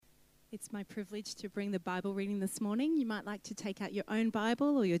It's my privilege to bring the Bible reading this morning. You might like to take out your own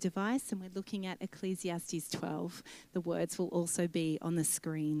Bible or your device, and we're looking at Ecclesiastes 12. The words will also be on the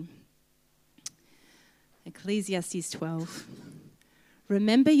screen. Ecclesiastes 12.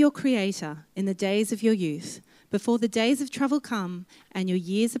 Remember your Creator in the days of your youth, before the days of trouble come and your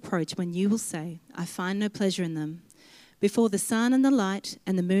years approach, when you will say, I find no pleasure in them. Before the sun and the light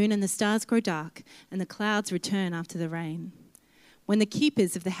and the moon and the stars grow dark and the clouds return after the rain. When the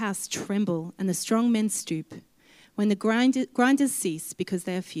keepers of the house tremble and the strong men stoop, when the grinders cease because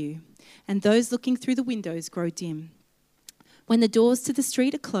they are few, and those looking through the windows grow dim, when the doors to the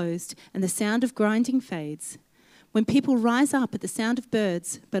street are closed and the sound of grinding fades, when people rise up at the sound of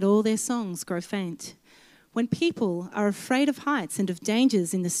birds, but all their songs grow faint, when people are afraid of heights and of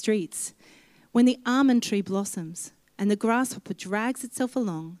dangers in the streets, when the almond tree blossoms and the grasshopper drags itself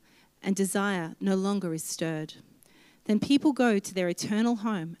along and desire no longer is stirred, then people go to their eternal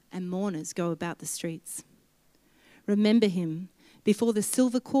home and mourners go about the streets. Remember him before the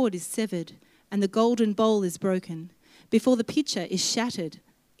silver cord is severed and the golden bowl is broken, before the pitcher is shattered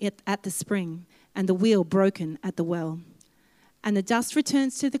at the spring and the wheel broken at the well. And the dust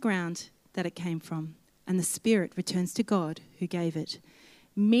returns to the ground that it came from, and the spirit returns to God who gave it.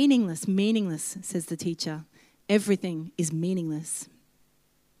 Meaningless, meaningless, says the teacher. Everything is meaningless.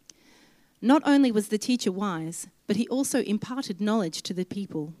 Not only was the teacher wise, but he also imparted knowledge to the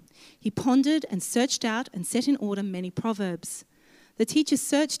people. He pondered and searched out and set in order many proverbs. The teacher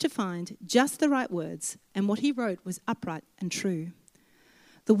searched to find just the right words, and what he wrote was upright and true.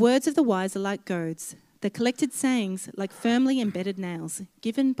 The words of the wise are like goads, the collected sayings like firmly embedded nails,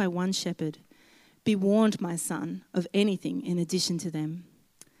 given by one shepherd. Be warned, my son, of anything in addition to them.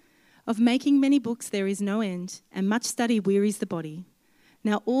 Of making many books there is no end, and much study wearies the body.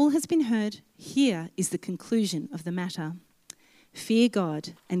 Now all has been heard, here is the conclusion of the matter. Fear God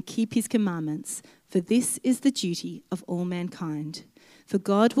and keep his commandments, for this is the duty of all mankind. For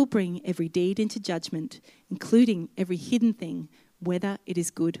God will bring every deed into judgment, including every hidden thing, whether it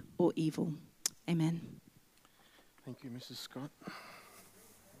is good or evil. Amen. Thank you, Mrs. Scott.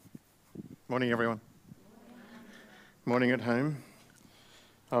 Morning, everyone. Morning at home.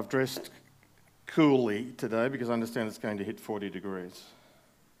 I've dressed coolly today because I understand it's going to hit 40 degrees.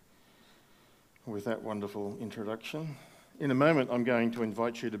 With that wonderful introduction. In a moment, I'm going to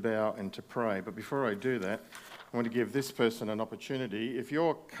invite you to bow and to pray. But before I do that, I want to give this person an opportunity. If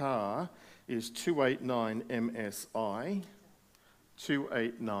your car is 289 MSI,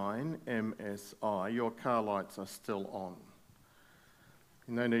 289 MSI, your car lights are still on.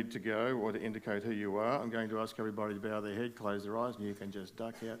 No need to go or to indicate who you are. I'm going to ask everybody to bow their head, close their eyes, and you can just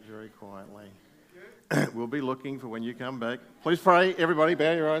duck out very quietly. We'll be looking for when you come back. Please pray, everybody,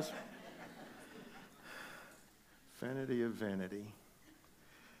 bow your eyes. Vanity of vanity.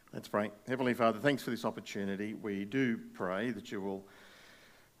 Let's pray. Heavenly Father, thanks for this opportunity. We do pray that you will,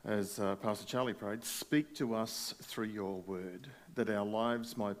 as Pastor Charlie prayed, speak to us through your word, that our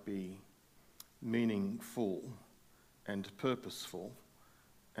lives might be meaningful and purposeful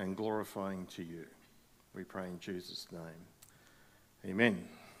and glorifying to you. We pray in Jesus' name. Amen.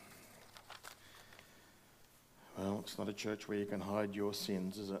 Well, it's not a church where you can hide your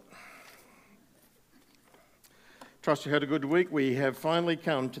sins, is it? Trust you had a good week. We have finally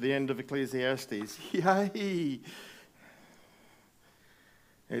come to the end of Ecclesiastes. Yay!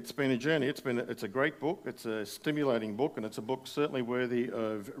 It's been a journey. It's a great book. It's a stimulating book, and it's a book certainly worthy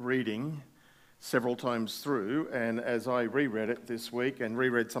of reading several times through. And as I reread it this week and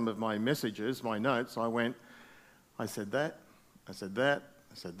reread some of my messages, my notes, I said that,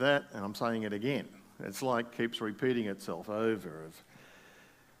 and I'm saying it again. It's like keeps repeating itself over.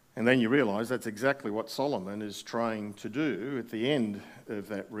 And then you realise that's exactly what Solomon is trying to do at the end of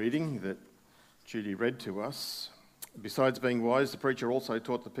that reading that Judy read to us. Besides being wise, the preacher also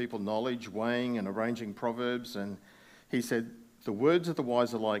taught the people knowledge, weighing and arranging proverbs. And he said, the words of the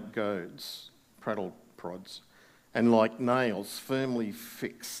wise are like goads, prattle prods, and like nails firmly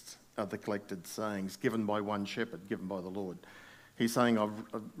fixed are the collected sayings given by one shepherd, given by the Lord. He's saying, I've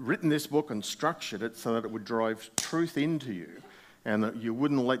written this book and structured it so that it would drive truth into you, and that you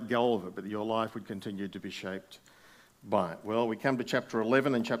wouldn't let go of it, but that your life would continue to be shaped by it. Well, we come to chapter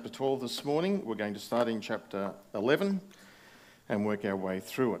 11 and chapter 12 this morning. We're going to start in chapter 11 and work our way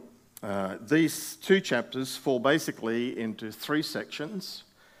through it. These two chapters fall basically into three sections,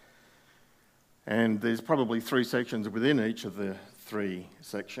 and there's probably three sections within each of the three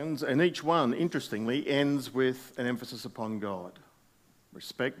sections, and each one, interestingly, ends with an emphasis upon God.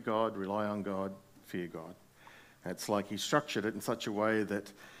 Respect God, rely on God, fear God. It's like he structured it in such a way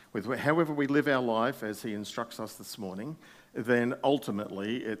that with however we live our life as he instructs us this morning, then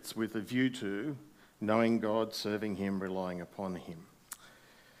ultimately it's with a view to knowing God, serving him, relying upon him.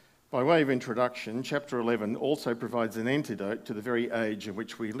 By way of introduction, chapter 11 also provides an antidote to the very age in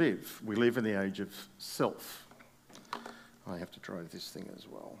which we live. We live in the age of self. I have to drive this thing as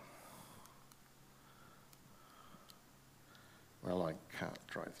well. Well, I can't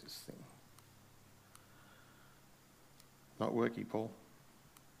drive this thing. Not working, Paul.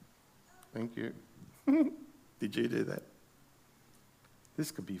 Thank you. Did you do that?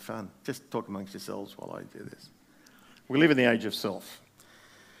 This could be fun. Just talk amongst yourselves while I do this. We live in the age of self.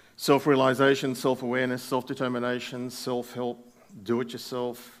 Self-realisation, self-awareness, self-determination, self-help,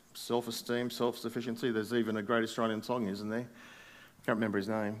 do-it-yourself, self-esteem, self-sufficiency. There's even a great Australian song, isn't there? I can't remember his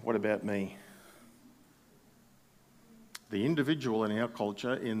name. What about me? The individual in our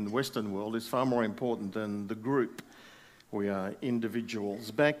culture, in the Western world, is far more important than the group. We are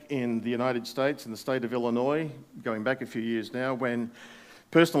individuals. Back in the United States, in the state of Illinois, going back a few years now, when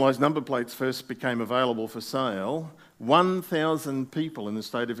personalised number plates first became available for sale, 1,000 people in the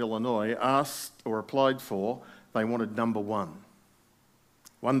state of Illinois asked or applied for, they wanted number one.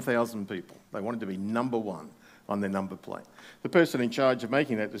 1,000 people. They wanted to be number one on their number plate. The person in charge of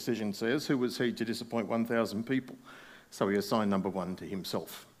making that decision says, who was he to disappoint 1,000 people? So he assigned number one to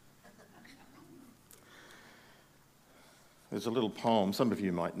himself. There's a little poem, some of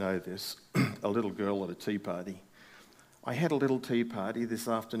you might know this, A Little Girl at a Tea Party. I had a little tea party this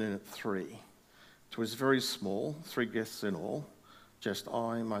afternoon at 3. It was very small, 3 guests in all, just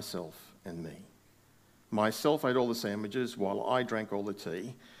I, myself and me. Myself ate all the sandwiches while I drank all the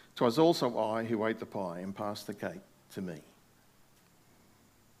tea. 'Twas also I who ate the pie and passed the cake to me.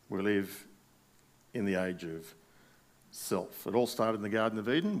 We live in the age of self. It all started in the Garden of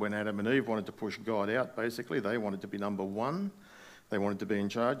Eden when Adam and Eve wanted to push God out, basically. They wanted to be number one. They wanted to be in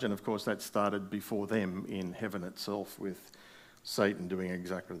charge. And of course, that started before them in heaven itself with Satan doing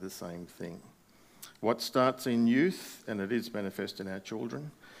exactly the same thing. What starts in youth, and it is manifest in our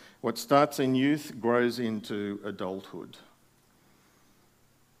children, what starts in youth grows into adulthood.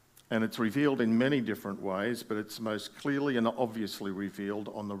 And it's revealed in many different ways, but it's most clearly and obviously revealed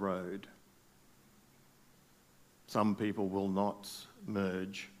on the road. Some people will not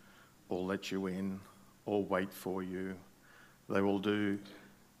merge or let you in or wait for you.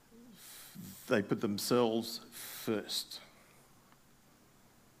 They put themselves first.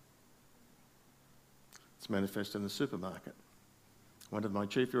 It's manifest in the supermarket. One of my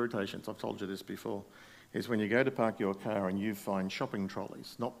chief irritations, I've told you this before, is when you go to park your car and you find shopping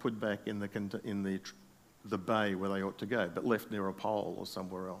trolleys not put back in the bay where they ought to go, but left near a pole or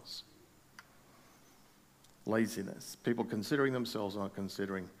somewhere else. Laziness. People considering themselves, not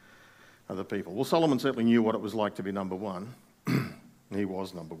considering other people. Well, Solomon certainly knew what it was like to be number one. He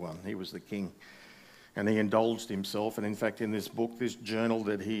was number one. He was the king. And he indulged himself. And in fact, in this book, this journal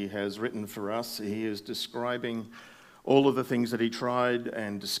that he has written for us, he is describing all of the things that he tried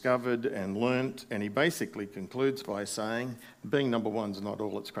and discovered and learnt. And he basically concludes by saying, being number one is not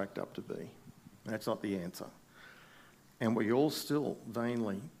all it's cracked up to be. That's not the answer. And we all still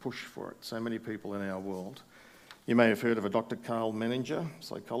vainly push for it. So many people in our world. You may have heard of a Dr. Carl Menninger,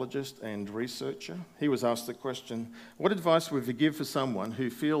 psychologist and researcher. He was asked the question, what advice would you give for someone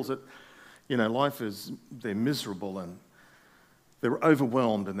who feels that, they're miserable and they're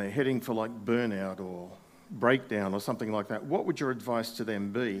overwhelmed and they're heading for like burnout or breakdown or something like that? What would your advice to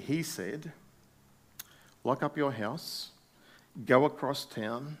them be? He said, lock up your house, go across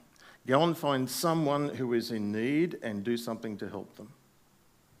town, go and find someone who is in need and do something to help them.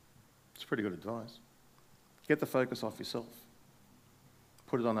 It's pretty good advice. Get the focus off yourself.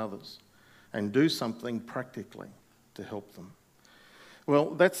 Put it on others. And do something practically to help them.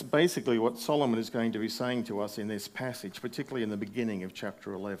 Well, that's basically what Solomon is going to be saying to us in this passage, particularly in the beginning of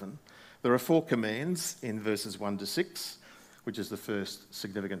chapter 11. There are 4 commands in verses 1 to 6, which is the first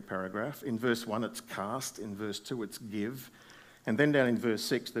significant paragraph. In verse 1, it's cast. In verse 2, it's give. And then down in verse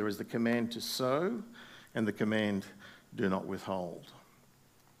 6, there is the command to sow and the command do not withhold.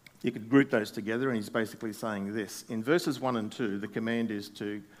 You could group those together, and he's basically saying this. In verses 1 and 2, the command is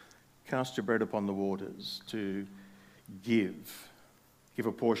to cast your bread upon the waters, to give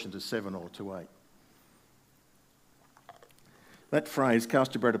a portion to 7 or to 8. That phrase,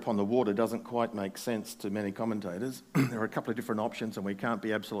 cast your bread upon the water, doesn't quite make sense to many commentators. There are a couple of different options, and we can't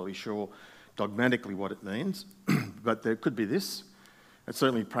be absolutely sure dogmatically what it means, but there could be this. It's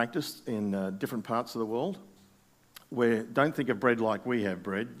certainly practiced in different parts of the world, where don't think of bread like we have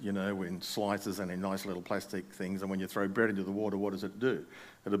bread, in slices and in nice little plastic things, and when you throw bread into the water, what does it do?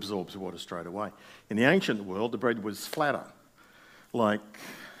 It absorbs water straight away. In the ancient world, the bread was flatter, like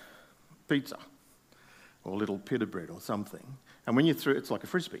pizza or a little pita bread or something. And when you threw, it's like a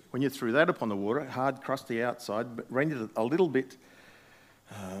frisbee. When you threw that upon the water, hard, crusty outside, but rendered it a little bit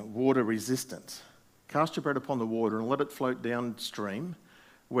water resistant. Cast your bread upon the water and let it float downstream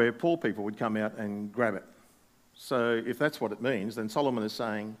where poor people would come out and grab it. So if that's what it means, then Solomon is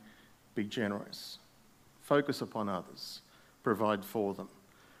saying, be generous. Focus upon others. Provide for them.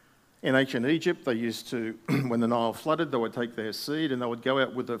 In ancient Egypt, they used to, when the Nile flooded, they would take their seed and they would go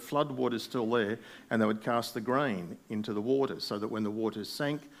out with the flood waters still there and they would cast the grain into the water so that when the waters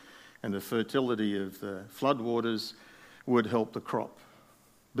sank and the fertility of the flood waters would help the crop.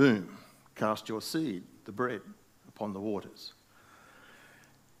 Boom, cast your seed, the bread, upon the waters.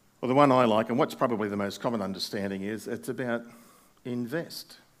 Well, the one I like, and what's probably the most common understanding, is it's about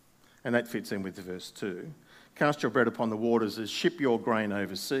invest. And that fits in with verse 2. Cast your bread upon the waters as ship your grain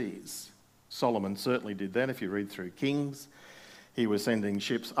overseas. Solomon certainly did that. If you read through Kings, he was sending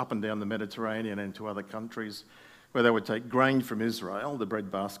ships up and down the Mediterranean and to other countries where they would take grain from Israel, the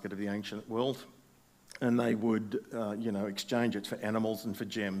breadbasket of the ancient world, and they would, exchange it for animals and for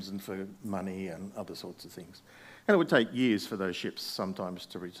gems and for money and other sorts of things. And it would take years for those ships sometimes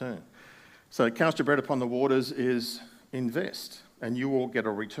to return. So cast your bread upon the waters is invest, and you will get a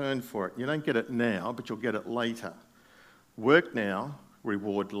return for it. You don't get it now, but you'll get it later. Work now,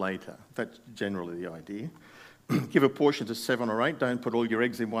 reward later. That's generally the idea. Give a portion to 7 or 8. Don't put all your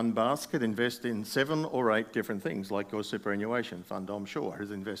eggs in one basket. Invest in 7 or 8 different things, like your superannuation fund, I'm sure,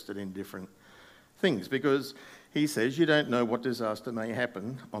 has invested in different things, because he says you don't know what disaster may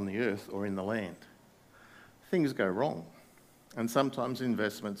happen on the earth or in the land. Things go wrong, and sometimes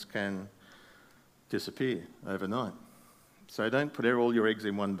investments can disappear overnight. So don't put all your eggs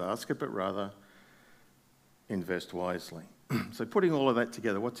in one basket, but rather invest wisely. So putting all of that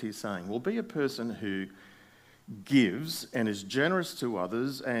together, what's he saying? Well, be a person who gives and is generous to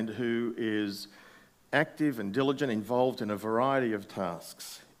others and who is active and diligent, involved in a variety of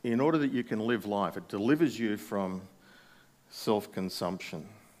tasks in order that you can live life. It delivers you from self-consumption.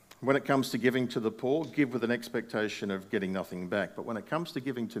 When it comes to giving to the poor, give with an expectation of getting nothing back. But when it comes to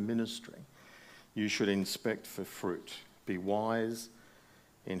giving to ministry, you should inspect for fruit. Be wise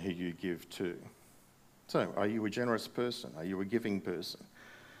in who you give to. So, are you a generous person? Are you a giving person?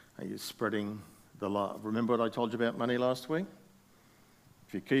 Are you spreading the love? Remember what I told you about money last week?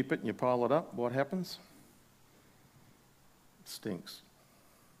 If you keep it and you pile it up, what happens? It stinks.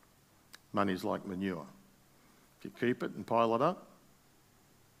 Money's like manure. If you keep it and pile it up,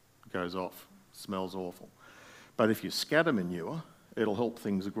 it goes off. It smells awful. But if you scatter manure, it'll help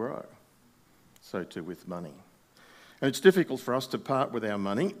things grow. So too with money. And it's difficult for us to part with our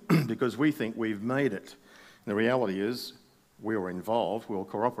money because we think we've made it. And the reality is we were involved, we were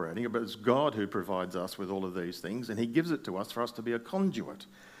cooperating, but it's God who provides us with all of these things, and he gives it to us for us to be a conduit,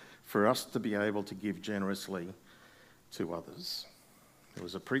 for us to be able to give generously to others. There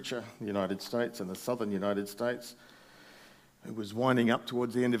was a preacher in the United States, in the southern United States, who was winding up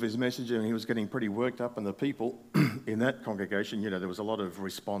towards the end of his message, and he was getting pretty worked up, and the people in that congregation, there was a lot of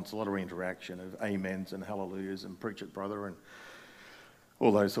response, a lot of interaction of amens and hallelujahs and preach it, brother, and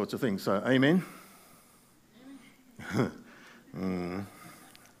all those sorts of things. So, amen?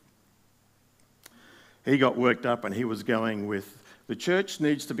 He got worked up and he was going with, the church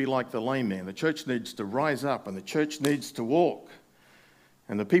needs to be like the lame man. The church needs to rise up and the church needs to walk.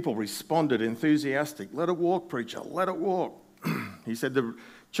 And the people responded enthusiastic. Let it walk, preacher, let it walk. He said the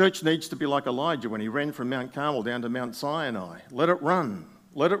church needs to be like Elijah when he ran from Mount Carmel down to Mount Sinai. Let it run,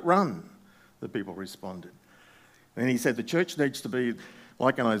 let it run, the people responded. And he said the church needs to be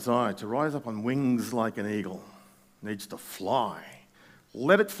like an Isaiah, to rise up on wings like an eagle. Needs to fly.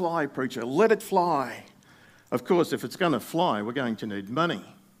 Let it fly, preacher, let it fly. Of course, if it's going to fly, we're going to need money.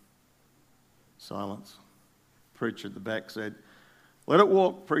 Silence. Preacher at the back said, let it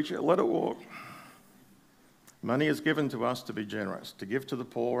walk, preacher, let it walk. Money is given to us to be generous, to give to the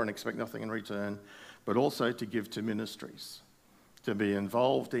poor and expect nothing in return, but also to give to ministries, to be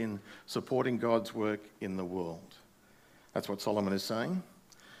involved in supporting God's work in the world. That's what Solomon is saying.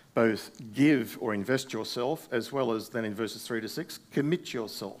 Both give or invest yourself, as well as then in verses 3 to 6, commit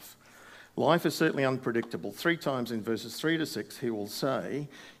yourself. Life is certainly unpredictable. 3 times in verses 3 to 6, he will say,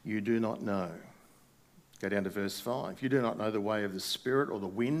 you do not know. Go down to verse 5. You do not know the way of the Spirit or the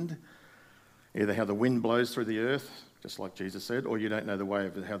wind, either how the wind blows through the earth, just like Jesus said, or you don't know the way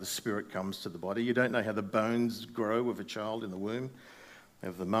of how the Spirit comes to the body. You don't know how the bones grow of a child in the womb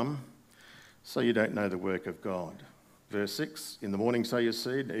of the mum, so you don't know the work of God. Verse 6, in the morning sow your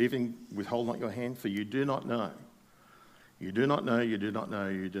seed, evening withhold not your hand, for you do not know. You do not know, you do not know,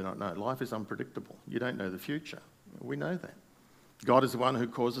 you do not know. Life is unpredictable. You don't know the future. We know that. God is the one who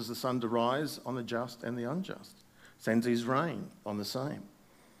causes the sun to rise on the just and the unjust, sends his rain on the same.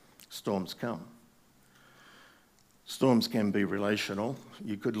 Storms come. Storms can be relational.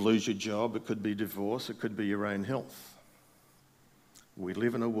 You could lose your job, it could be divorce, it could be your own health. We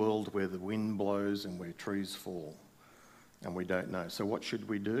live in a world where the wind blows and where trees fall, and we don't know. So what should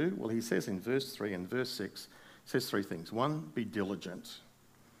we do? Well, he says in verse 3 and verse 6, he says three things. One, be diligent.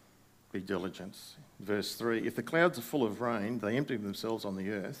 Be diligent. Verse 3, if the clouds are full of rain, they empty themselves on the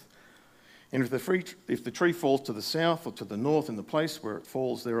earth. And if the tree falls to the south or to the north, in the place where it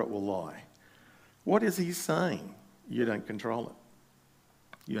falls, there it will lie. What is he saying? You don't control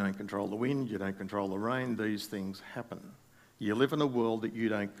it. You don't control the wind, you don't control the rain. These things happen. You live in a world that you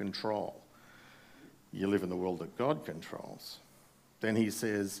don't control. You live in the world that God controls. Then he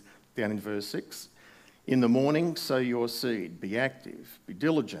says, down in verse 6, in the morning sow your seed, be active, be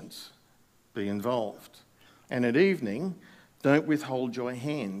diligent, be involved. And at evening, don't withhold your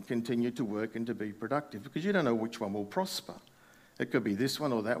hand, continue to work and to be productive, because you don't know which one will prosper. It could be this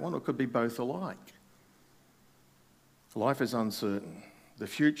one or that one, or it could be both alike. Life is uncertain. The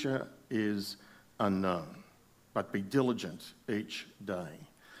future is unknown. But be diligent each day.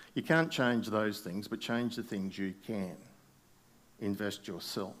 You can't change those things, but change the things you can. Invest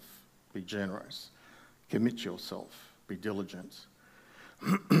yourself. Be generous. Commit yourself. Be diligent.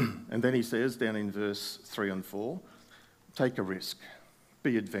 And then he says, down in verse 3 and 4, take a risk.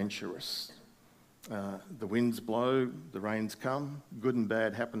 Be adventurous. The winds blow, the rains come. Good and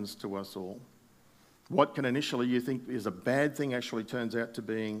bad happens to us all. What can initially you think is a bad thing actually turns out to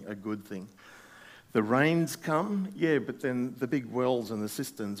being a good thing. The rains come, yeah, but then the big wells and the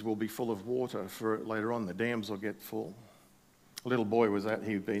cisterns will be full of water for later on. The dams will get full. A little boy was out,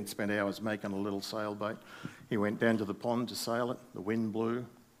 he'd spent hours making a little sailboat. He went down to the pond to sail it. The wind blew.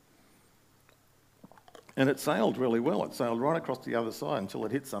 And it sailed really well. It sailed right across the other side until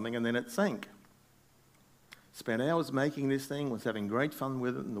it hit something and then it sank. Spent hours making this thing, was having great fun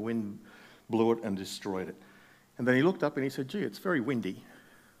with it, and the wind blew it and destroyed it. And then he looked up and he said, gee, it's very windy.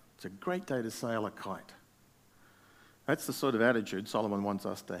 It's a great day to sail a kite. That's the sort of attitude Solomon wants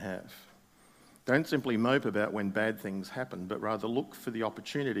us to have. Don't simply mope about when bad things happen, but rather look for the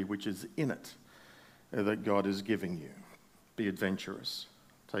opportunity which is in it that God is giving you. Be adventurous.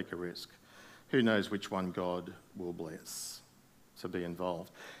 Take a risk. Who knows which one God will bless? So be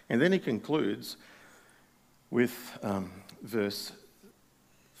involved. And then he concludes with verse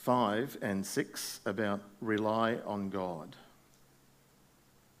 5 and 6 about rely on God.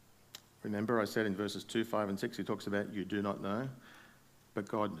 Remember I said in verses 2, 5 and 6 he talks about you do not know, but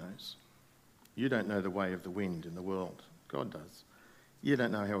God knows. You don't know the way of the wind in the world. God does. You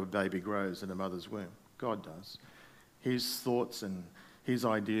don't know how a baby grows in a mother's womb. God does. His thoughts and his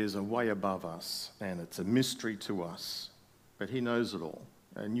ideas are way above us, and it's a mystery to us. But he knows it all.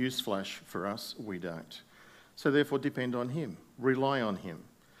 A newsflash for us, we don't. So therefore depend on him. Rely on him.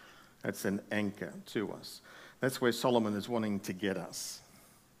 That's an anchor to us. That's where Solomon is wanting to get us.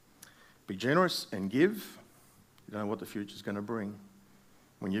 Be generous and give. You don't know what the future's going to bring.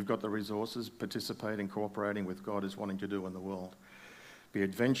 When you've got the resources, participating, cooperating with God is wanting to do in the world. Be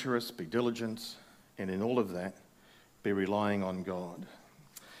adventurous, be diligent, and in all of that, be relying on God.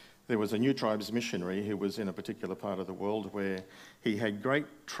 There was a New Tribes missionary who was in a particular part of the world where he had great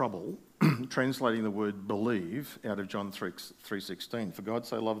trouble translating the word believe out of John 3:16. For God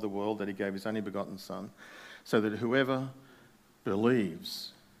so loved the world that he gave his only begotten Son, so that whoever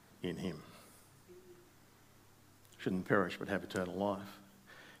believes in him shouldn't perish but have eternal life.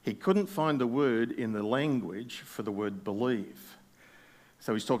 He couldn't find the word in the language for the word believe.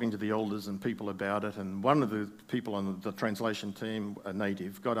 So he's talking to the elders and people about it, and one of the people on the translation team, a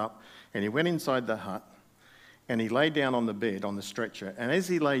native, got up and he went inside the hut and he lay down on the bed, on the stretcher, and as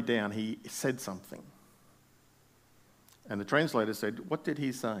he lay down he said something. And the translator said, what did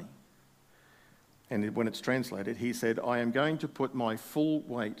he say? And when it's translated, he said, I am going to put my full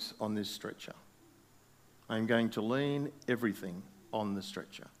weight on this stretcher. I am going to lean everything on the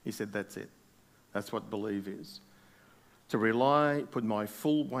stretcher. He said, that's it. That's what believe is. To rely, put my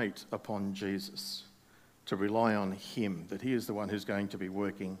full weight upon Jesus. To rely on him, that he is the one who's going to be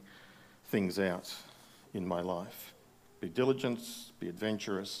working things out in my life. Be diligent, be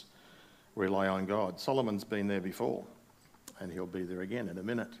adventurous, rely on God. Solomon's been there before, and he'll be there again in a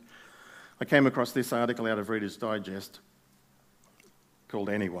minute. I came across this article out of Reader's Digest called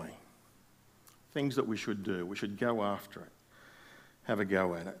Anyway. Things that we should do. We should go after it. Have a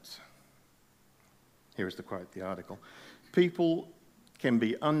go at it. Here is the quote, the article. People can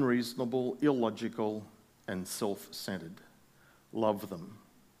be unreasonable, illogical, and self-centered. Love them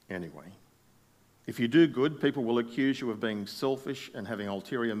anyway. If you do good, people will accuse you of being selfish and having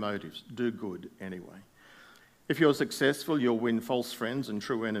ulterior motives. Do good anyway. If you're successful, you'll win false friends and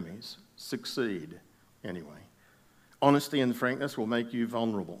true enemies. Succeed anyway. Honesty and frankness will make you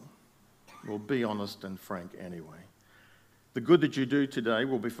vulnerable. Well, be honest and frank anyway. The good that you do today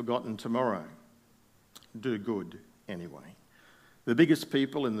will be forgotten tomorrow. Do good anyway. The biggest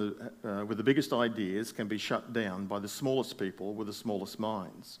people with the biggest ideas can be shut down by the smallest people with the smallest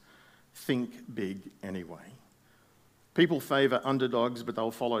minds. Think big anyway. People favour underdogs, but they'll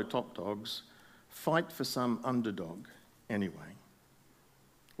follow top dogs. Fight for some underdog anyway.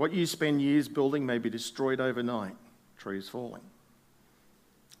 What you spend years building may be destroyed overnight. Trees falling.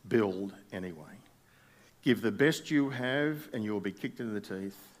 Build anyway. Give the best you have and you'll be kicked in the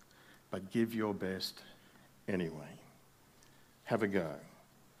teeth, but give your best anyway. Have a go.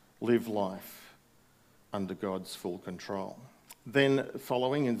 Live life under God's full control. Then,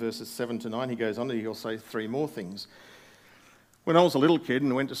 following in verses 7 to 9, he goes on and he'll say three more things. When I was a little kid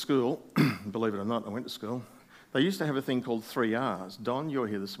and went to school, believe it or not, I went to school, they used to have a thing called 3 R's. Don, you're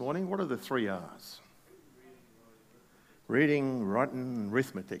here this morning. What are the 3 R's? Reading, writing,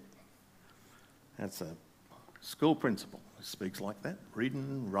 arithmetic. That's a school principal who speaks like that.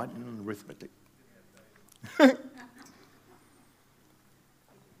 Reading, writing, arithmetic. The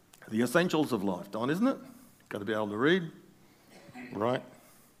essentials of life, Don, isn't it? Got to be able to read, write,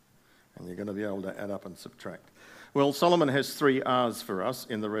 and you're going to be able to add up and subtract. Well, Solomon has 3 R's for us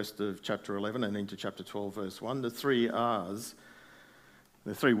in the rest of chapter 11 and into chapter 12, verse 1. The 3 R's,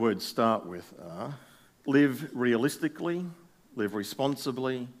 the 3 words start with are live realistically, live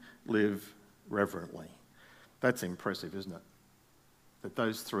responsibly, live reverently. That's impressive, isn't it? That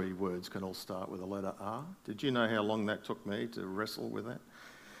those 3 words can all start with the letter R. Did you know how long that took me to wrestle with that?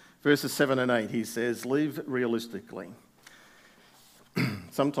 Verses 7 and 8, he says, live realistically.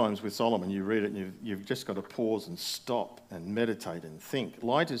 Sometimes with Solomon, you read it and you've just got to pause and stop and meditate and think.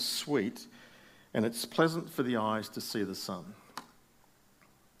 Light is sweet and it's pleasant for the eyes to see the sun.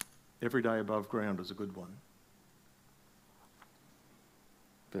 Every day above ground is a good one.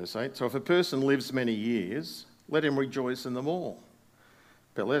 Verse 8, so if a person lives many years, let him rejoice in them all.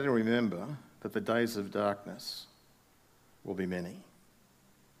 But let him remember that the days of darkness will be many.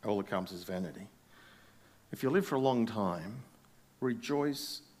 All that comes is vanity. If you live for a long time,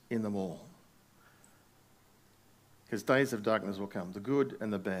 rejoice in them all. Because days of darkness will come. The good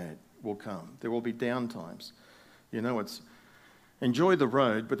and the bad will come. There will be down times. You know, it's enjoy the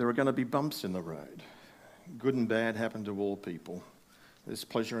road, but there are going to be bumps in the road. Good and bad happen to all people. There's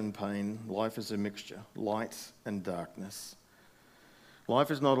pleasure and pain. Life is a mixture. Light and darkness.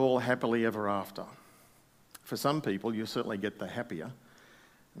 Life is not all happily ever after. For some people, you certainly get the happier,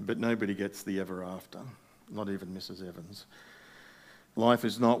 but nobody gets the ever after. Not even Mrs. Evans. Life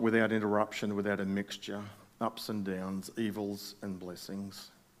is not without interruption, without a mixture, ups and downs, evils and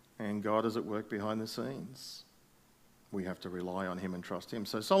blessings. And God is at work behind the scenes. We have to rely on him and trust him.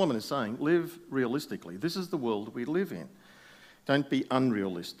 So Solomon is saying, live realistically. This is the world we live in. Don't be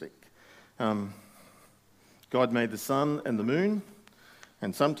unrealistic. God made the sun and the moon,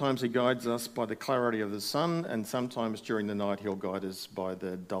 and sometimes he guides us by the clarity of the sun, and sometimes during the night he'll guide us by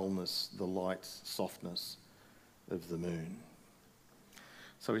the dullness, the light, softness of the moon.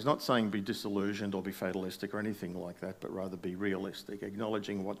 So he's not saying be disillusioned or be fatalistic or anything like that, but rather be realistic,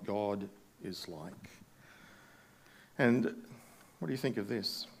 acknowledging what God is like. And what do you think of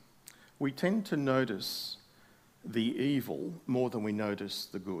this? We tend to notice the evil more than we notice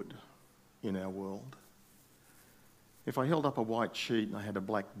the good in our world. If I held up a white sheet and I had a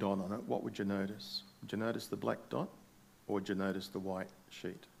black dot on it, what would you notice? Would you notice the black dot or would you notice the white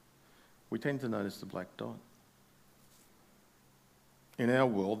sheet? We tend to notice the black dot. In our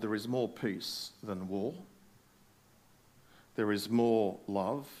world, there is more peace than war. There is more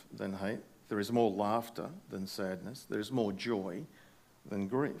love than hate. There is more laughter than sadness. There is more joy than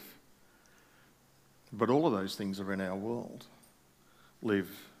grief. But all of those things are in our world. Live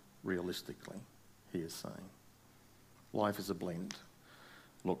realistically, he is saying. Life is a blend.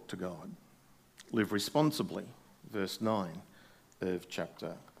 Look to God. Live responsibly. Verse 9 of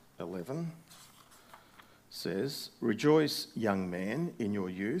chapter 11 says, rejoice, young man, in your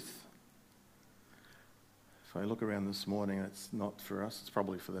youth. If I look around this morning, it's not for us, it's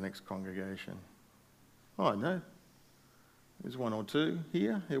probably for the next congregation. Oh, no. There's 1 or 2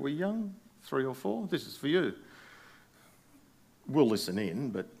 here. Are we young? 3 or 4? This is for you. We'll listen in,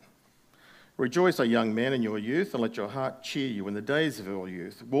 but rejoice, O young man, in your youth, and let your heart cheer you in the days of your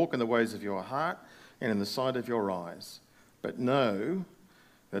youth. Walk in the ways of your heart and in the sight of your eyes. But know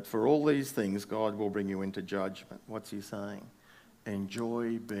that for all these things, God will bring you into judgment. What's he saying?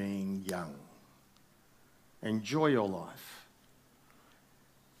 Enjoy being young. Enjoy your life.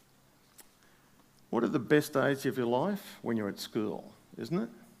 What are the best days of your life? When you're at school, isn't it?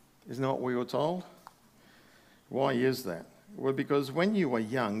 Isn't that what we were told? Why is that? Well, because when you are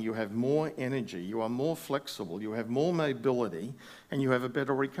young, you have more energy, you are more flexible, you have more mobility, and you have a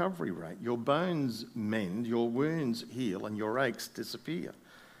better recovery rate. Your bones mend, your wounds heal, and your aches disappear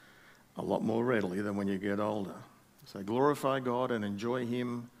a lot more readily than when you get older. So glorify God and enjoy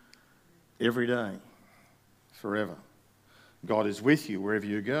Him every day, forever. God is with you wherever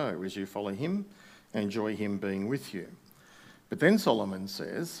you go as you follow Him. Enjoy Him being with you. But then Solomon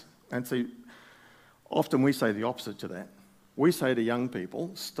says, and see, often we say the opposite to that. We say to young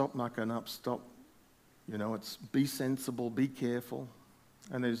people, stop mucking up, stop, it's be sensible, be careful.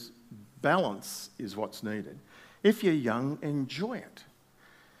 And there's balance is what's needed. If you're young, enjoy it.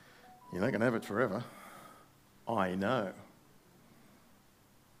 You're not going to have it forever. I know.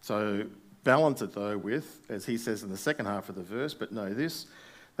 So balance it though with, as he says in the second half of the verse, but know this,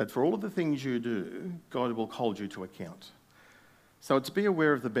 that for all of the things you do, God will hold you to account. So it's be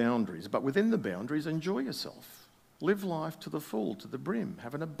aware of the boundaries, but within the boundaries, enjoy yourself. Live life to the full, to the brim.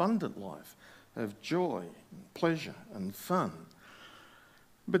 Have an abundant life of joy, pleasure and fun.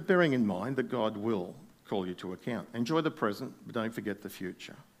 But bearing in mind that God will call you to account. Enjoy the present, but don't forget the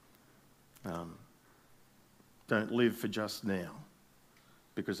future. Don't live for just now,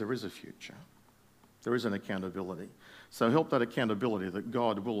 because there is a future. There is an accountability. So help that accountability that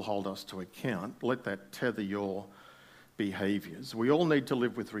God will hold us to account. Let that tether your behaviours. We all need to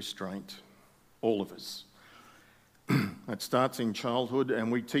live with restraint, all of us. It starts in childhood, and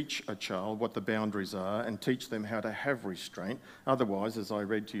we teach a child what the boundaries are and teach them how to have restraint. Otherwise, as I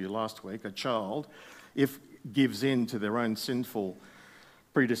read to you last week, a child, if gives in to their own sinful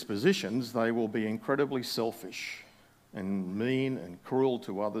predispositions, they will be incredibly selfish and mean and cruel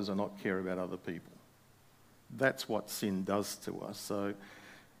to others and not care about other people. That's what sin does to us. So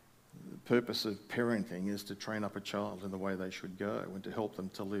the purpose of parenting is to train up a child in the way they should go and to help them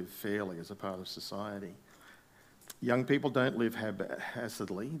to live fairly as a part of society. Young people, don't live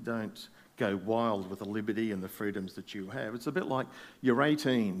haphazardly. Don't go wild with the liberty and the freedoms that you have. It's a bit like you're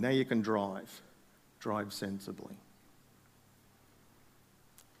 18, now you can drive. Drive sensibly.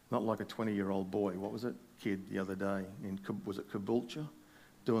 Not like a 20-year-old boy, kid the other day, was it Caboolture?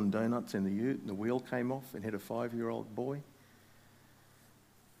 Doing donuts in the ute and the wheel came off and hit a 5-year-old boy.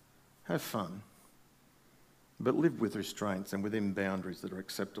 Have fun, but live with restraints and within boundaries that are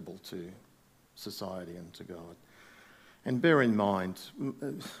acceptable to society and to God. And bear in mind,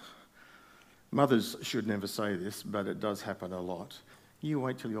 mothers should never say this, but it does happen a lot. You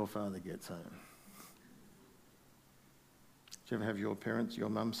wait till your father gets home. Do you ever have your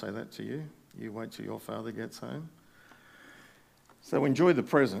mum say that to you? You wait till your father gets home? So enjoy the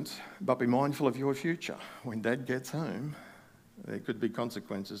present, but be mindful of your future. When Dad gets home, there could be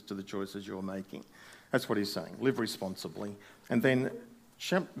consequences to the choices you're making. That's what he's saying. Live responsibly. And then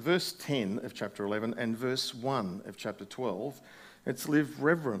verse 10 of chapter 11 and verse 1 of chapter 12, it's live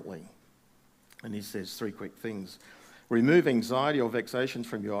reverently. And he says 3 quick things. Remove anxiety or vexations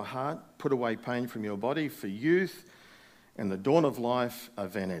from your heart. Put away pain from your body. For youth and the dawn of life are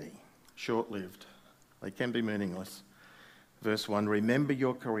vanity, short-lived. They can be meaningless. Verse 1, remember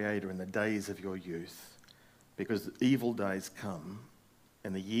your Creator in the days of your youth, because evil days come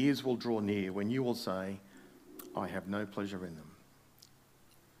and the years will draw near when you will say, I have no pleasure in them.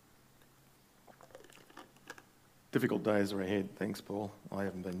 Difficult days are ahead. Thanks, Paul. I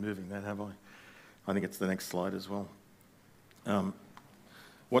haven't been moving that, have I? I think it's the next slide as well.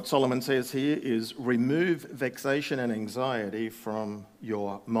 What Solomon says here is remove vexation and anxiety from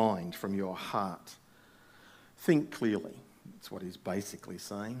your mind, from your heart. Think clearly. That's what he's basically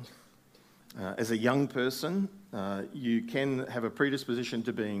saying. As a young person, you can have a predisposition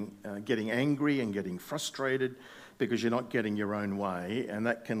to getting angry and getting frustrated because you're not getting your own way, and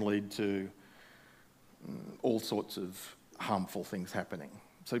that can lead to all sorts of harmful things happening.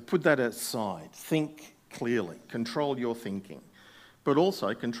 So put that aside. Think clearly. Control your thinking, but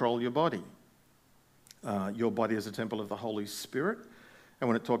also control your body. Your body is a temple of the Holy Spirit. And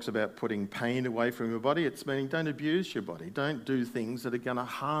when it talks about putting pain away from your body, it's meaning don't abuse your body. Don't do things that are going to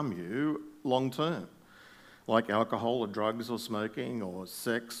harm you long term, like alcohol or drugs or smoking or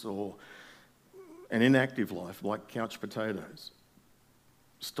sex or an inactive life like couch potatoes.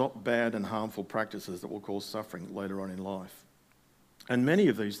 Stop bad and harmful practices that will cause suffering later on in life. And many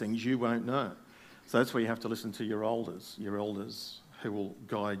of these things you won't know. So that's where you have to listen to your elders who will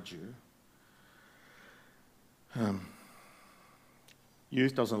guide you.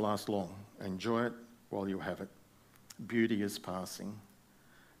 Youth doesn't last long. Enjoy it while you have it. Beauty is passing.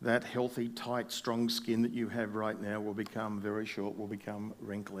 that healthy, tight, strong skin that you have right now will become very short, will become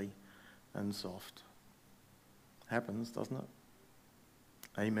wrinkly and soft. Happens, doesn't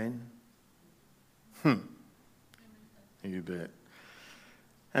it? Amen? You bet.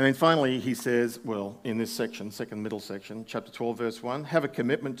 And then finally he says, well, in this section, second middle section, chapter 12, verse 1, have a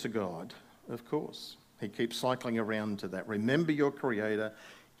commitment to God, of course. He keeps cycling around to that. Remember your Creator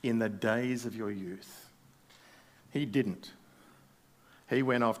in the days of your youth. He didn't. He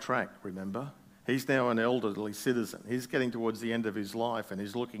went off track, remember? He's now an elderly citizen. He's getting towards the end of his life and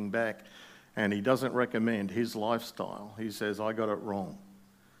he's looking back and he doesn't recommend his lifestyle. He says, I got it wrong.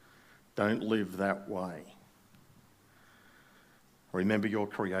 Don't live that way. Remember your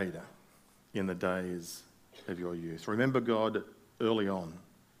Creator in the days of your youth. Remember God early on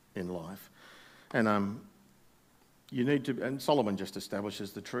in life. And you need to, and Solomon just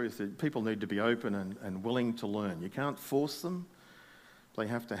establishes the truth, that people need to be open and willing to learn. You can't force them. They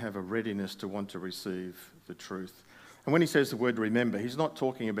have to have a readiness to want to receive the truth. And when he says the word remember, he's not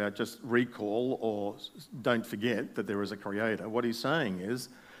talking about just recall or don't forget that there is a Creator. What he's saying is,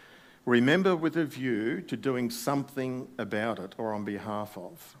 remember with a view to doing something about it or on behalf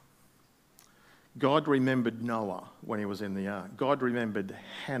of. God remembered Noah when he was in the ark. God remembered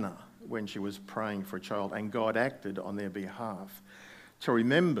Hannah when she was praying for a child, and God acted on their behalf. To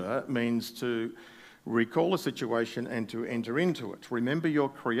remember means to recall a situation and to enter into it. Remember your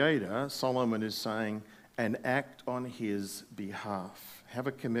Creator, Solomon is saying, and act on his behalf. Have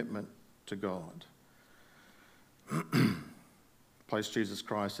a commitment to God. Place Jesus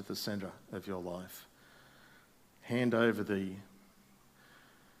Christ at the centre of your life. Hand over the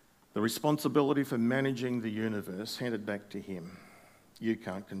responsibility for managing the universe, hand it back to him. You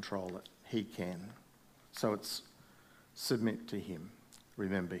can't control it. He can. So it's submit to him.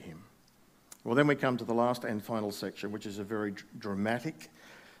 Remember him. Well, then we come to the last and final section, which is a very dramatic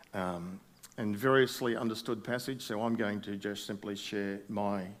and variously understood passage. So I'm going to just simply share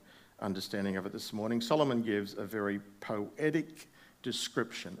my understanding of it this morning. Solomon gives a very poetic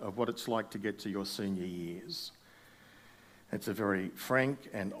description of what it's like to get to your senior years. It's a very frank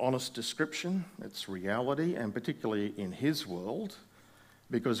and honest description. It's reality, and particularly in his world,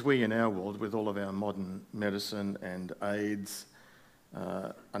 because we in our world, with all of our modern medicine and aids,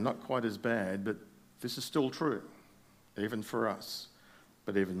 are not quite as bad, but this is still true, even for us,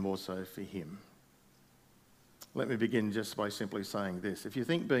 but even more so for him. Let me begin just by simply saying this. If you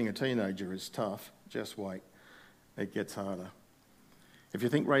think being a teenager is tough, just wait. It gets harder. If you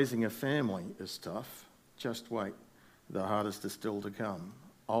think raising a family is tough, just wait. The hardest is still to come.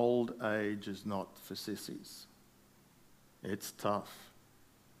 Old age is not for sissies. It's tough.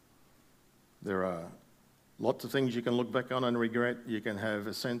 There are lots of things you can look back on and regret. You can have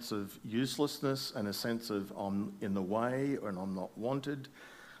a sense of uselessness and a sense of I'm in the way and I'm not wanted.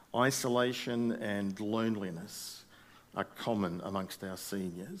 Isolation and loneliness are common amongst our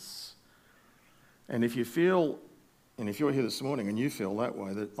seniors. And if you're here this morning and you feel that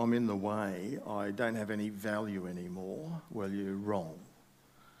way, that I'm in the way, I don't have any value anymore, well, you're wrong.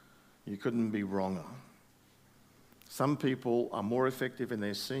 You couldn't be wronger. Some people are more effective in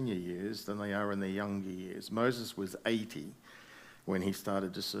their senior years than they are in their younger years. Moses was 80 when he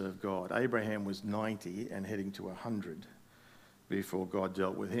started to serve God. Abraham was 90 and heading to 100 before God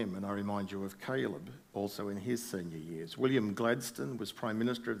dealt with him. And I remind you of Caleb, also in his senior years. William Gladstone was Prime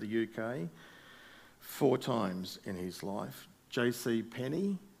Minister of the UK 4 times in his life. J.C.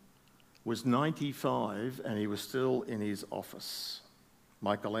 Penney was 95 and he was still in his office.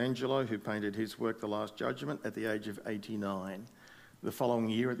 Michelangelo, who painted his work, The Last Judgment, at the age of 89. The following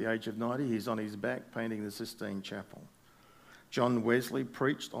year, at the age of 90, he's on his back painting the Sistine Chapel. John Wesley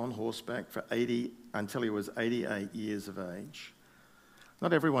preached on horseback for 80 until he was 88 years of age.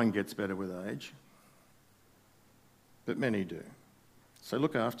 Not everyone gets better with age, but many do. So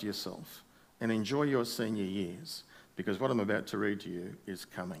look after yourself and enjoy your senior years, because what I'm about to read to you is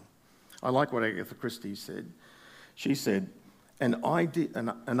coming. I like what Agatha Christie said. She said, an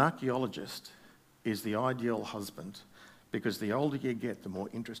archaeologist is the ideal husband because the older you get, the more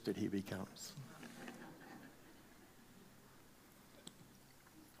interested he becomes.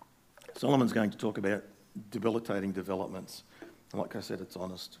 Solomon's going to talk about debilitating developments. And like I said, it's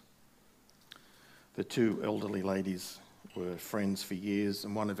honest. The 2 elderly ladies were friends for years,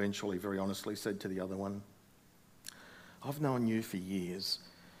 and one eventually, very honestly, said to the other one, I've known you for years,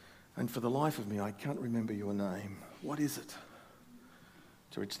 and for the life of me, I can't remember your name. What is it?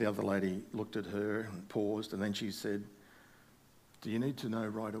 To which the other lady looked at her and paused, and then she said, do you need to know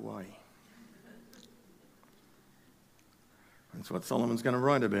right away? That's what Solomon's going to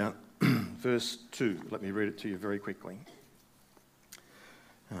write about. Verse 2, let me read it to you very quickly.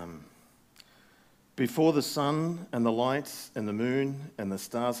 Before the sun and the lights and the moon and the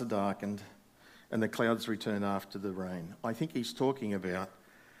stars are darkened and the clouds return after the rain. I think he's talking about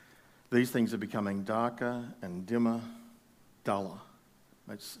these things are becoming darker and dimmer, duller.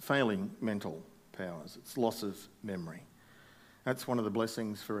 It's failing mental powers. It's loss of memory. That's one of the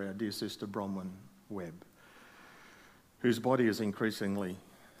blessings for our dear sister Bronwyn Webb, whose body has increasingly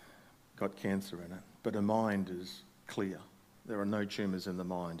got cancer in it, but her mind is clear. There are no tumours in the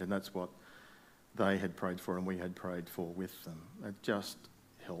mind, and that's what they had prayed for and we had prayed for with them. It just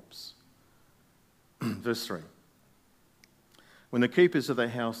helps. Verse 3. When the keepers of the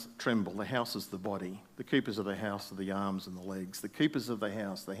house tremble, the house is the body, the keepers of the house are the arms and the legs. The keepers of the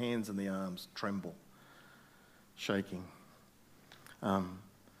house, the hands and the arms tremble, shaking. And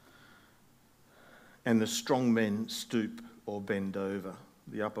the strong men stoop or bend over,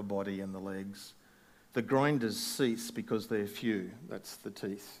 the upper body and the legs. The grinders cease because they're few, that's the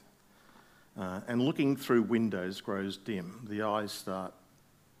teeth. And looking through windows grows dim. The eyes start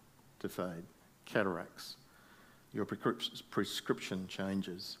to fade. Cataracts. Your prescription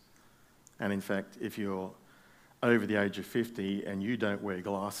changes. And in fact, if you're over the age of 50 and you don't wear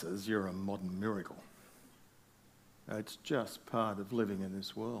glasses, you're a modern miracle. It's just part of living in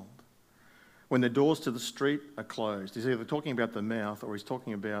this world. When the doors to the street are closed, he's either talking about the mouth or he's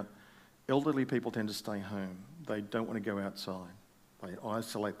talking about elderly people tend to stay home. They don't want to go outside. They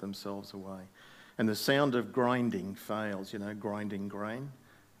isolate themselves away. And the sound of grinding fails, grinding grain.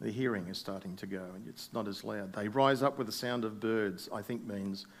 The hearing is starting to go and it's not as loud. They rise up with the sound of birds, I think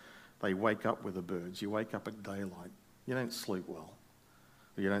means they wake up with the birds. You wake up at daylight. You don't sleep well,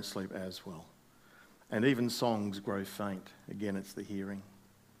 or you don't sleep as well. And even songs grow faint. Again, it's the hearing.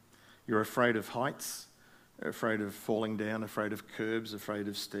 You're afraid of heights, afraid of falling down, afraid of curbs, afraid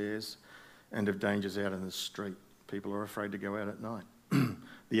of stairs, and of dangers out in the street. People are afraid to go out at night.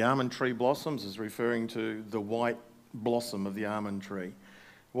 The almond tree blossoms is referring to the white blossom of the almond tree.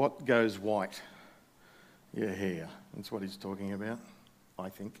 What goes white? Your hair. That's what he's talking about, I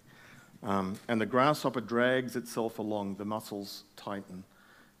think. And the grasshopper drags itself along. The muscles tighten,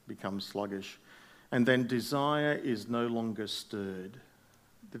 become sluggish. And then desire is no longer stirred.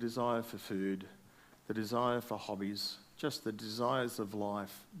 The desire for food, the desire for hobbies, just the desires of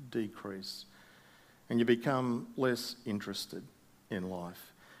life decrease. And you become less interested in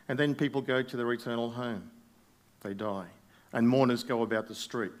life. And then people go to their eternal home. They die. And mourners go about the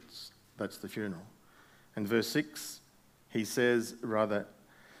streets. That's the funeral. And verse 6, he says rather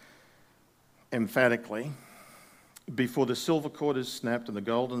emphatically, before the silver cord is snapped and the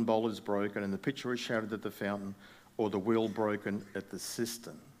golden bowl is broken and the pitcher is shattered at the fountain or the wheel broken at the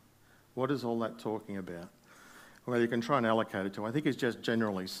cistern. What is all that talking about? Well, you can try and allocate it to. I think it's just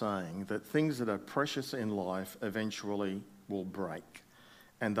generally saying that things that are precious in life eventually will break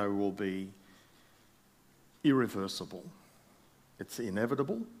and they will be irreversible. It's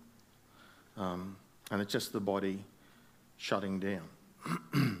inevitable, and it's just the body shutting down.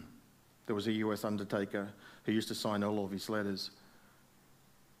 There was a US undertaker who used to sign all of his letters,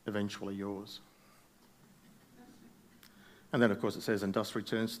 eventually yours. And then, of course, it says, and dust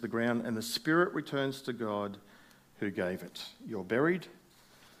returns to the ground, and the spirit returns to God who gave it. You're buried,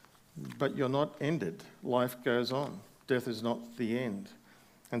 but you're not ended. Life goes on. Death is not the end.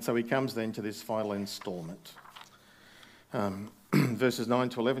 And so he comes then to this final instalment. Verses 9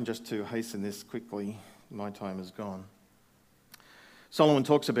 to 11, just to hasten this quickly, my time is gone. Solomon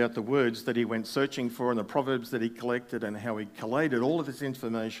talks about the words that he went searching for and the proverbs that he collected and how he collated all of this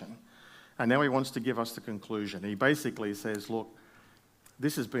information. And now he wants to give us the conclusion. He basically says, look,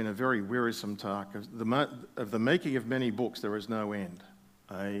 this has been a very wearisome task. Of the making of many books, there is no end.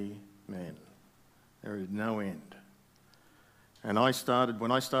 Amen. There is no end. And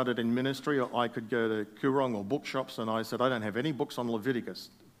when I started in ministry, I could go to Koorong or bookshops and I said, I don't have any books on Leviticus.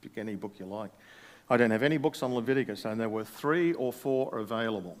 Pick any book you like. I don't have any books on Leviticus. And there were 3 or 4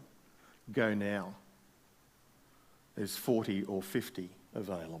 available. Go now. There's 40 or 50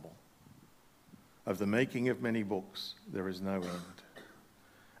 available. Of the making of many books, there is no end.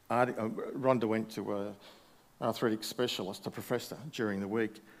 Rhonda went to an arthritic specialist, a professor, during the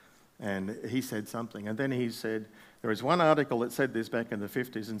week, and he said something. And then he said, there is one article that said this back in the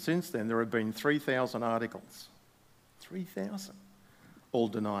 50s, and since then there have been 3,000 articles. 3,000. All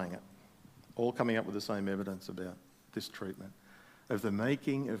denying it. All coming up with the same evidence about this treatment. Of the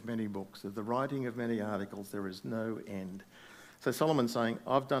making of many books, of the writing of many articles, there is no end. So Solomon's saying,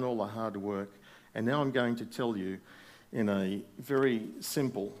 I've done all the hard work, and now I'm going to tell you in a very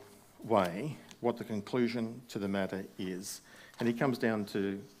simple way what the conclusion to the matter is. And he comes down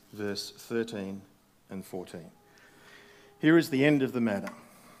to verse 13 and 14. Here is the end of the matter.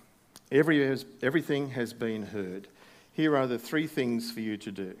 Everything has been heard. Here are the three things for you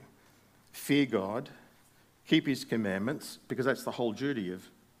to do. Fear God, keep his commandments, because that's the whole duty of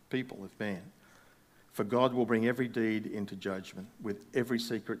people, of man. For God will bring every deed into judgment with every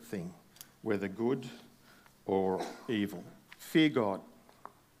secret thing, whether good or evil. Fear God,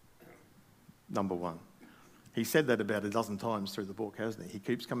 number one. He said that about a dozen times through the book, hasn't he? He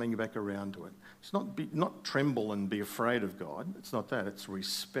keeps coming back around to it. It's not tremble and be afraid of God. It's not that. It's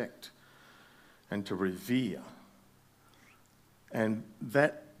respect and to revere. And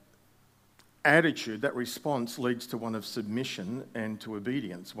that attitude, that response leads to one of submission and to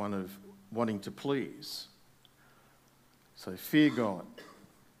obedience, one of wanting to please. So fear God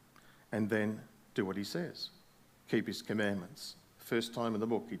and then do what he says. Keep his commandments. First time in the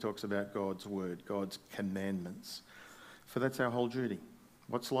book he talks about God's word, God's commandments. For that's our whole duty.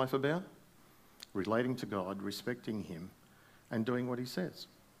 What's life about? Relating to God, respecting him, and doing what he says.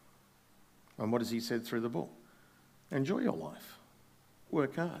 And what has he said through the book? Enjoy your life.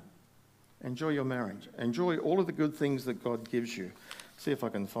 Work hard. Enjoy your marriage. Enjoy all of the good things that God gives you. See if I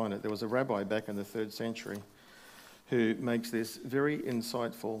can find it. There was a rabbi back in the 3rd century who makes this very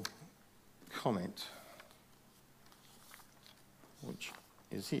insightful comment, which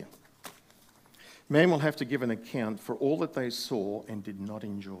is here. Man will have to give an account for all that they saw and did not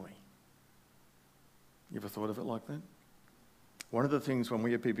enjoy. You ever thought of it like that? One of the things when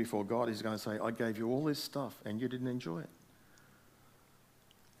we appear before God, he's going to say, I gave you all this stuff and you didn't enjoy it.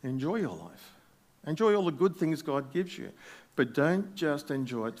 Enjoy your life. Enjoy all the good things God gives you. But don't just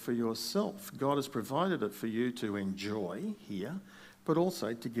enjoy it for yourself. God has provided it for you to enjoy here, but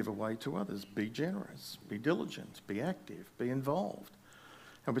also to give away to others. Be generous, be diligent, be active, be involved.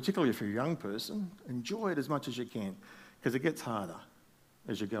 And particularly if you're a young person, enjoy it as much as you can, because it gets harder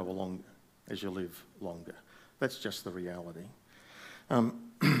as you go along, as you live longer. That's just the reality.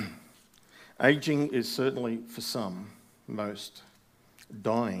 Aging is certainly for some, most.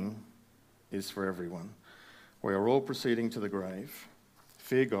 Dying is for everyone. We are all proceeding to the grave.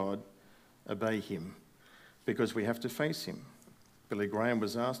 Fear God, obey him, because we have to face him. Billy Graham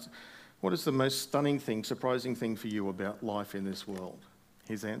was asked, what is the most stunning thing, surprising thing for you about life in this world?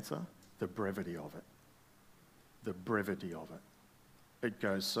 His answer, the brevity of it. The brevity of it. It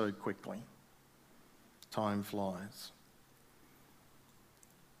goes so quickly. Time flies.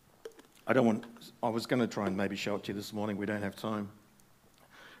 I was going to try and maybe show it to you this morning. We don't have time.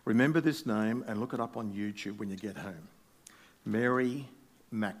 Remember this name and look it up on YouTube when you get home. Mary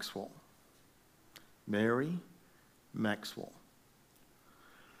Maxwell. Mary Maxwell.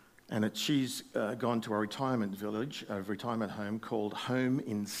 And she's gone to a retirement village, a retirement home called Home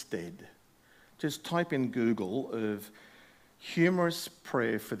Instead. Just type in Google of humorous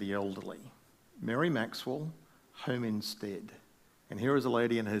prayer for the elderly. Mary Maxwell, Home Instead. And here is a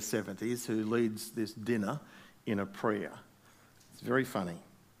lady in her 70s who leads this dinner in a prayer. It's very funny.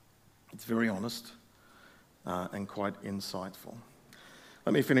 It's very honest and quite insightful.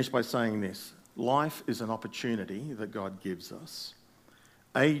 Let me finish by saying this. Life is an opportunity that God gives us.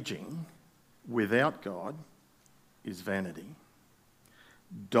 Aging without God is vanity.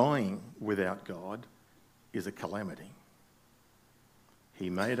 Dying without God is a calamity. He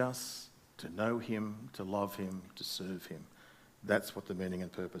made us to know him, to love him, to serve him. That's what the meaning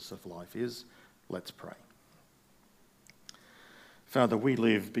and purpose of life is. Let's pray. Father, we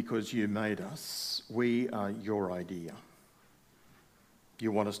live because you made us. We are your idea.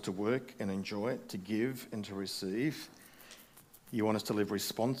 You want us to work and enjoy it, to give and to receive. You want us to live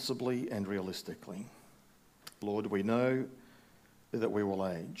responsibly and realistically. Lord, we know that we will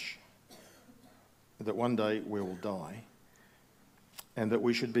age, that one day we will die, and that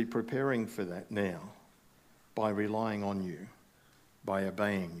we should be preparing for that now by relying on you, by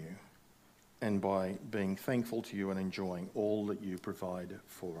obeying you, and by being thankful to you and enjoying all that you provide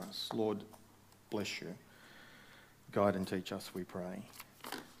for us. Lord, bless you. Guide and teach us, we pray.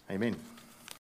 Amen.